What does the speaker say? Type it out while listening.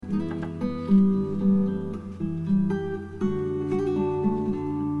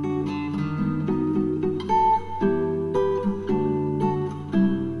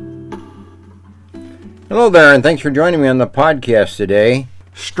Hello there, and thanks for joining me on the podcast today.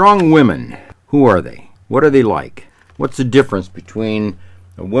 Strong women. Who are they? What are they like? What's the difference between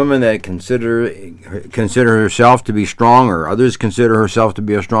a woman that consider herself to be strong, or others consider herself to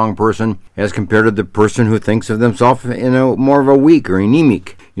be a strong person, as compared to the person who thinks of themselves in a more of a weak or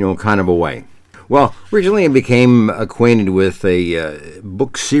anemic, kind of a way? Well, recently I became acquainted with a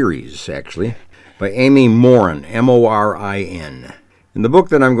book series, actually, by Amy Morin, Morin. And the book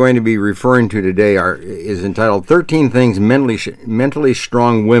that I'm going to be referring to today is entitled 13 Things Mentally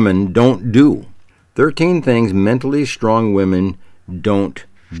Strong Women Don't Do. 13 Things Mentally Strong Women Don't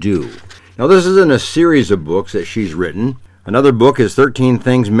Do. Now, this isn't a series of books that she's written. Another book is 13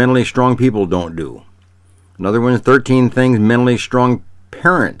 Things Mentally Strong People Don't Do. Another one is 13 Things Mentally Strong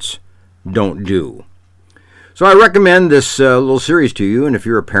Parents Don't Do. So I recommend this little series to you, and if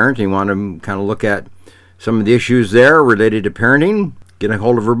you're a parent and you want to kind of look at some of the issues there related to parenting, get a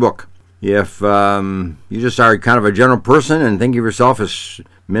hold of her book. If you just are kind of a general person and think of yourself as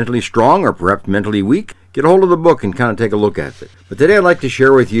mentally strong or perhaps mentally weak, get a hold of the book and kind of take a look at it. But today I'd like to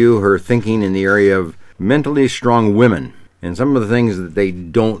share with you her thinking in the area of mentally strong women and some of the things that they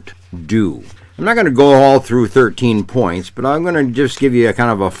don't do. I'm not going to go all through 13 points, but I'm going to just give you a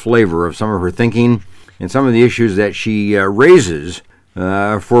kind of a flavor of some of her thinking and some of the issues that she raises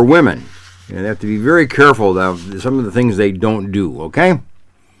for women. And they have to be very careful of some of the things they don't do, okay?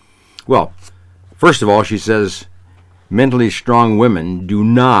 Well, first of all, she says mentally strong women do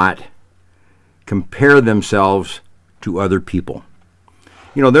not compare themselves to other people.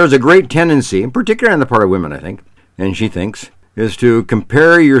 There's a great tendency, in particular on the part of women, I think, and she thinks, is to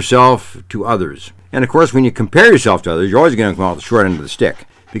compare yourself to others. And of course, when you compare yourself to others, you're always going to come out the short end of the stick,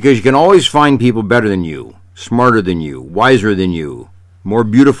 because you can always find people better than you, smarter than you, wiser than you, more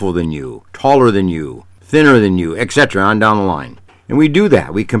beautiful than you, taller than you, thinner than you, etc., on down the line. And we do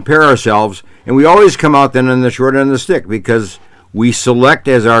that. We compare ourselves, and we always come out then on the short end of the stick because we select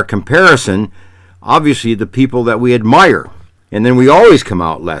as our comparison, obviously, the people that we admire. And then we always come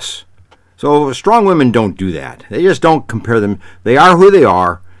out less. So strong women don't do that. They just don't compare them. They are who they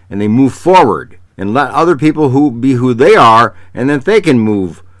are, and they move forward and let other people be who they are, and then they can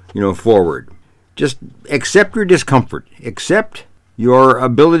move, forward. Just accept your discomfort. Accept your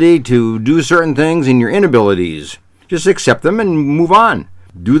ability to do certain things and your inabilities. Just accept them and move on.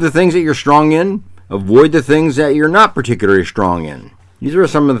 Do the things that you're strong in. Avoid the things that you're not particularly strong in. These are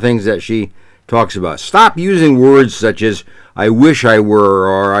some of the things that she talks about. Stop using words such as, I wish I were,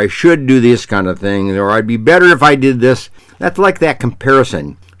 or I should do this kind of thing, or I'd be better if I did this. That's like that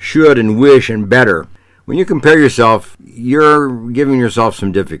comparison. Should and wish and better. When you compare yourself, you're giving yourself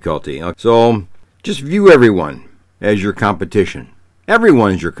some difficulty. So just view everyone as your competition.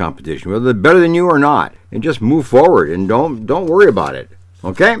 Everyone's your competition, whether they're better than you or not. And just move forward and don't worry about it.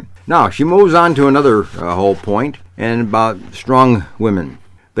 Okay? Now, she moves on to another whole point, and about strong women.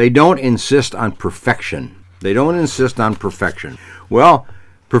 They don't insist on perfection. They don't insist on perfection. Well,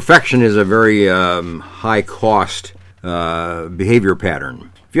 perfection is a very high-cost behavior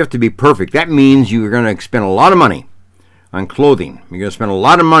pattern. If you have to be perfect, that means you're going to spend a lot of money on clothing. You're going to spend a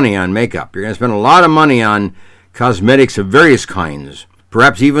lot of money on makeup. You're going to spend a lot of money on cosmetics of various kinds,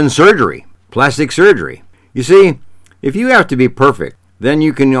 perhaps even surgery, plastic surgery. You see, if you have to be perfect, then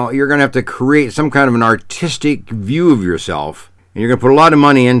you're going to have to create some kind of an artistic view of yourself, and you're going to put a lot of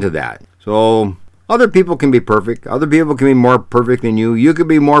money into that. So other people can be perfect. Other people can be more perfect than you. You could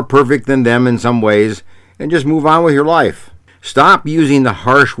be more perfect than them in some ways, and just move on with your life. Stop using the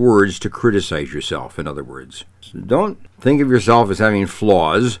harsh words to criticize yourself, in other words. So don't think of yourself as having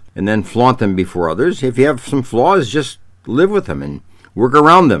flaws and then flaunt them before others. If you have some flaws, just live with them and work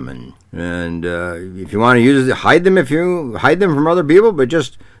around them. And if you want to use it, hide them from other people, but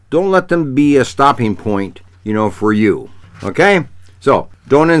just don't let them be a stopping point, for you. Okay? So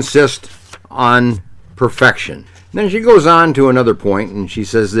don't insist on perfection. Then she goes on to another point, and she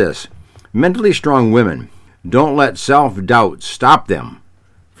says this: mentally strong women don't let self-doubt stop them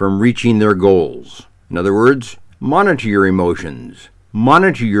from reaching their goals. In other words, monitor your emotions,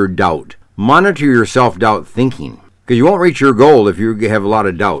 monitor your doubt, monitor your self-doubt thinking. Because you won't reach your goal if you have a lot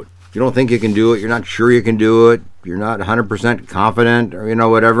of doubt. You don't think you can do it, you're not sure you can do it, you're not 100% confident, or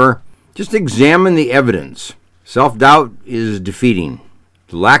whatever. Just examine the evidence. Self-doubt is defeating.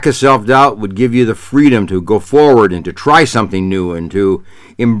 The lack of self-doubt would give you the freedom to go forward and to try something new and to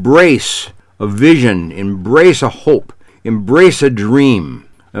embrace a vision, embrace a hope, embrace a dream,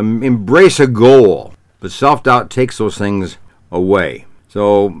 embrace a goal. But self-doubt takes those things away.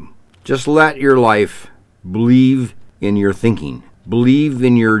 So just let your life believe in your thinking. Believe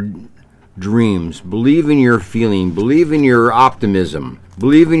in your dreams. Believe in your feeling. Believe in your optimism.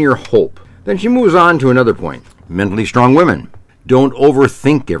 Believe in your hope. Then she moves on to another point. Mentally strong women don't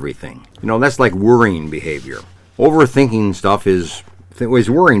overthink everything. That's like worrying behavior. Overthinking stuff is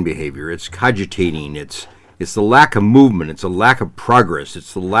worrying behavior. It's cogitating. It's the lack of movement. It's a lack of progress.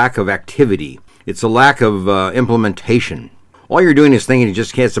 It's the lack of activity. It's a lack of implementation. All you're doing is thinking.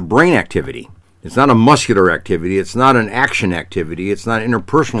 It's a brain activity. It's not a muscular activity. It's not an action activity. It's not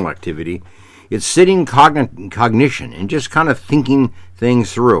interpersonal activity. It's sitting cognition and just kind of thinking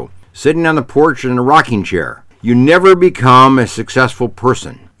things through. Sitting on the porch in a rocking chair. You never become a successful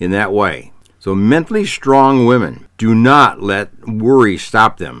person in that way. So mentally strong women do not let worry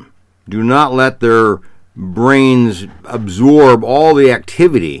stop them. Do not let their brains absorb all the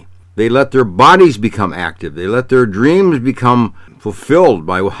activity. They let their bodies become active. They let their dreams become fulfilled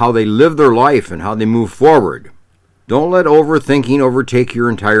by how they live their life and how they move forward. Don't let overthinking overtake your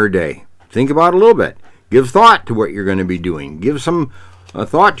entire day. Think about it a little bit. Give thought to what you're going to be doing. Give some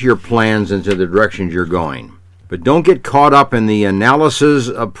thought to your plans and to the directions you're going. But don't get caught up in the analysis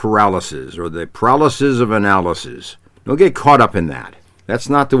of paralysis or the paralysis of analysis. Don't get caught up in that. That's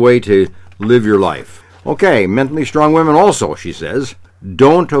not the way to live your life. Okay, mentally strong women also, she says,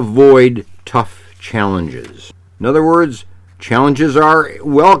 don't avoid tough challenges. In other words, challenges are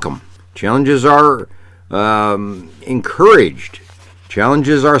welcome. Challenges are encouraged.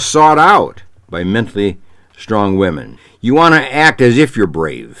 Challenges are sought out by mentally strong women. You want to act as if you're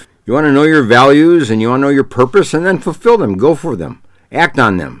brave. You want to know your values and you want to know your purpose and then fulfill them. Go for them. Act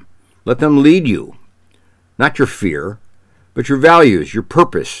on them. Let them lead you. Not your fear, but your values, your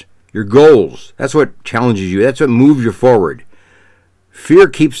purpose, your goals. That's what challenges you. That's what moves you forward. Fear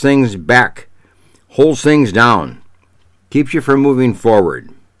keeps things back, holds things down, keeps you from moving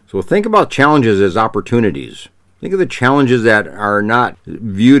forward. So think about challenges as opportunities. Think of the challenges that are not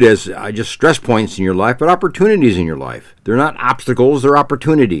viewed as just stress points in your life, but opportunities in your life. They're not obstacles, they're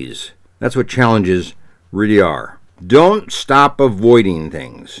opportunities. That's what challenges really are. Don't stop avoiding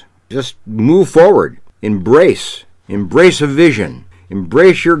things. Just move forward. Embrace a vision.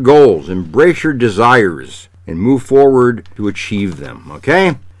 Embrace your goals. Embrace your desires. And move forward to achieve them.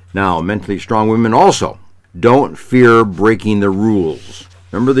 Okay? Now, mentally strong women also don't fear breaking the rules.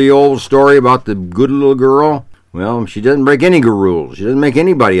 Remember the old story about the good little girl? Well, she doesn't break any rules. She doesn't make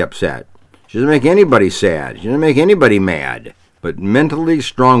anybody upset. She doesn't make anybody sad. She doesn't make anybody mad. But mentally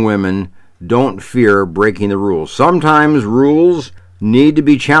strong women don't fear breaking the rules. Sometimes rules need to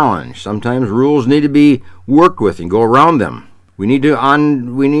be challenged. Sometimes rules need to be worked with and go around them. We need to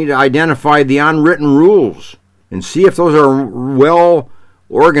identify the unwritten rules and see if those are well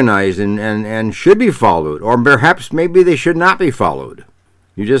organized and should be followed, or perhaps maybe they should not be followed.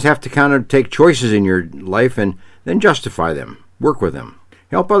 You just have to kind of take choices in your life and then justify them. Work with them.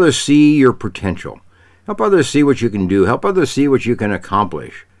 Help others see your potential. Help others see what you can do. Help others see what you can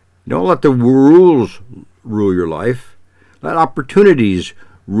accomplish. Don't let the rules rule your life. Let opportunities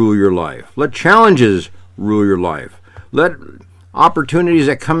rule your life. Let challenges rule your life. Let opportunities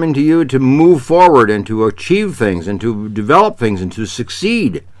that come into you to move forward and to achieve things and to develop things and to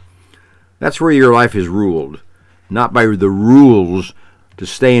succeed. That's where your life is ruled, not by the rules to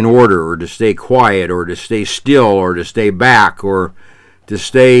stay in order or to stay quiet or to stay still or to stay back or to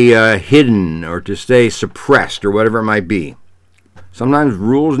stay hidden or to stay suppressed or whatever it might be. Sometimes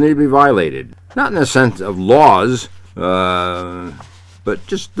rules need to be violated, not in the sense of laws, but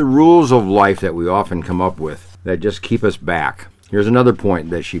just the rules of life that we often come up with that just keep us back. Here's another point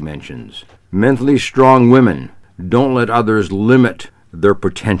that she mentions. Mentally strong women don't let others limit their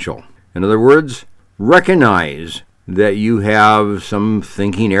potential. In other words, recognize that you have some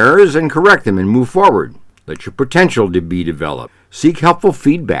thinking errors and correct them and move forward. Let your potential to be developed. Seek helpful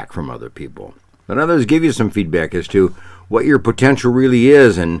feedback from other people. Let others give you some feedback as to what your potential really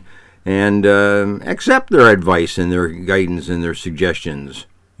is and accept their advice and their guidance and their suggestions.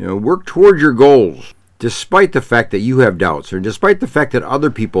 Work toward your goals despite the fact that you have doubts or despite the fact that other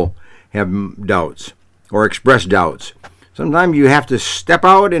people have doubts or express doubts. Sometimes you have to step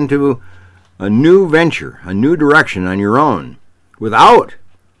out into a new venture, a new direction on your own without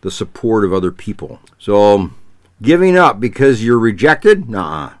the support of other people. So giving up because you're rejected?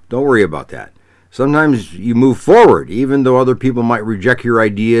 Nuh-uh. Don't worry about that. Sometimes you move forward even though other people might reject your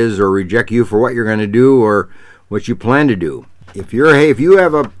ideas or reject you for what you're going to do or what you plan to do. If you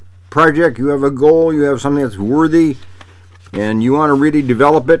have a project, you have a goal, you have something that's worthy and you want to really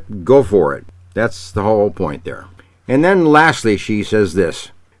develop it, go for it. That's the whole point there. And then lastly, she says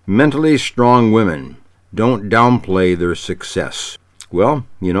this. Mentally strong women don't downplay their success. Well,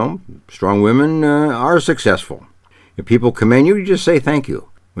 strong women are successful. If people commend you, you just say thank you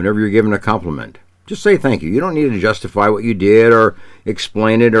whenever you're given a compliment. Just say thank you. You don't need to justify what you did or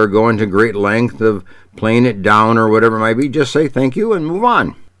explain it or go into great length of playing it down or whatever it might be. Just say thank you and move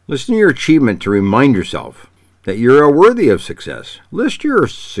on. Listen to your achievement to remind yourself that you're worthy of success. List your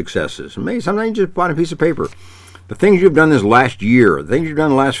successes. Maybe sometimes you just put on a piece of paper. The things you've done this last year, the things you've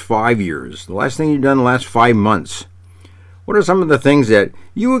done the last 5 years, the last thing you've done the last 5 months. What are some of the things that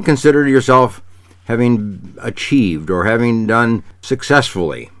you would consider yourself having achieved or having done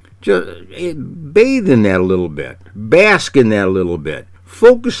successfully? Just bathe in that a little bit. Bask in that a little bit.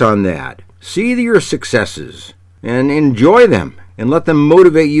 Focus on that. See your successes and enjoy them and let them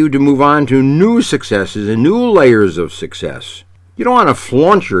motivate you to move on to new successes and new layers of success. You don't want to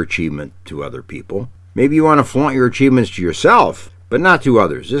flaunt your achievement to other people. Maybe you want to flaunt your achievements to yourself, but not to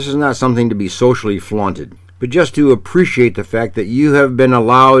others. This is not something to be socially flaunted, but just to appreciate the fact that you have been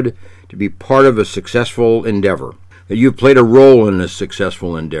allowed to be part of a successful endeavor, that you've played a role in a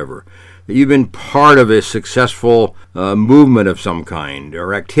successful endeavor, that you've been part of a successful movement of some kind,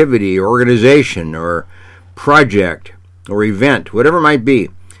 or activity, or organization, or project, or event, whatever it might be.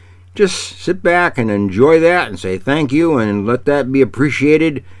 Just sit back and enjoy that and say thank you and let that be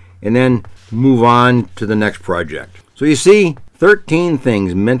appreciated, and then move on to the next project. So you see, 13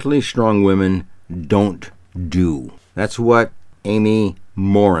 things mentally strong women don't do. That's what Amy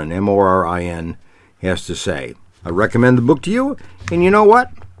Morin, M-O-R-I-N, has to say. I recommend the book to you, and you know what?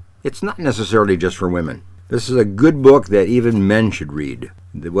 It's not necessarily just for women. This is a good book that even men should read.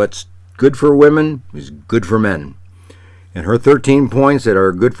 What's good for women is good for men. And her 13 points that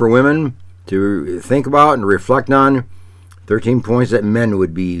are good for women to think about and reflect on, 13 points that men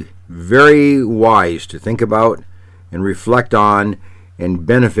would be very wise to think about and reflect on and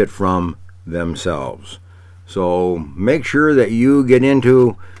benefit from themselves. So make sure that you get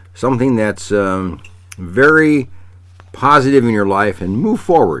into something that's very positive in your life and move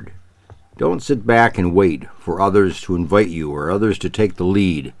forward. Don't sit back and wait for others to invite you or others to take the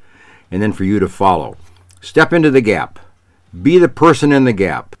lead and then for you to follow. Step into the gap. Be the person in the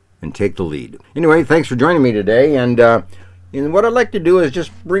gap and take the lead. Anyway, thanks for joining me today. And what I'd like to do is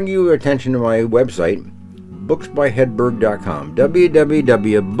just bring you attention to my website, booksbyhedberg.com,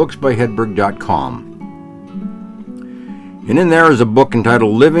 www.booksbyhedberg.com. And in there is a book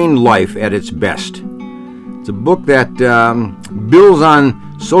entitled Living Life at Its Best. It's a book that builds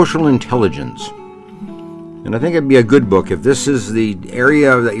on social intelligence. And I think it'd be a good book if this is the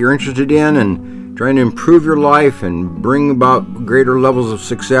area that you're interested in and trying to improve your life and bring about greater levels of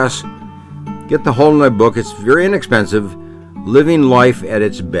success. Get the whole of book. It's very inexpensive. Living Life at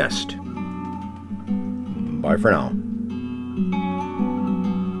Its Best. Bye for now.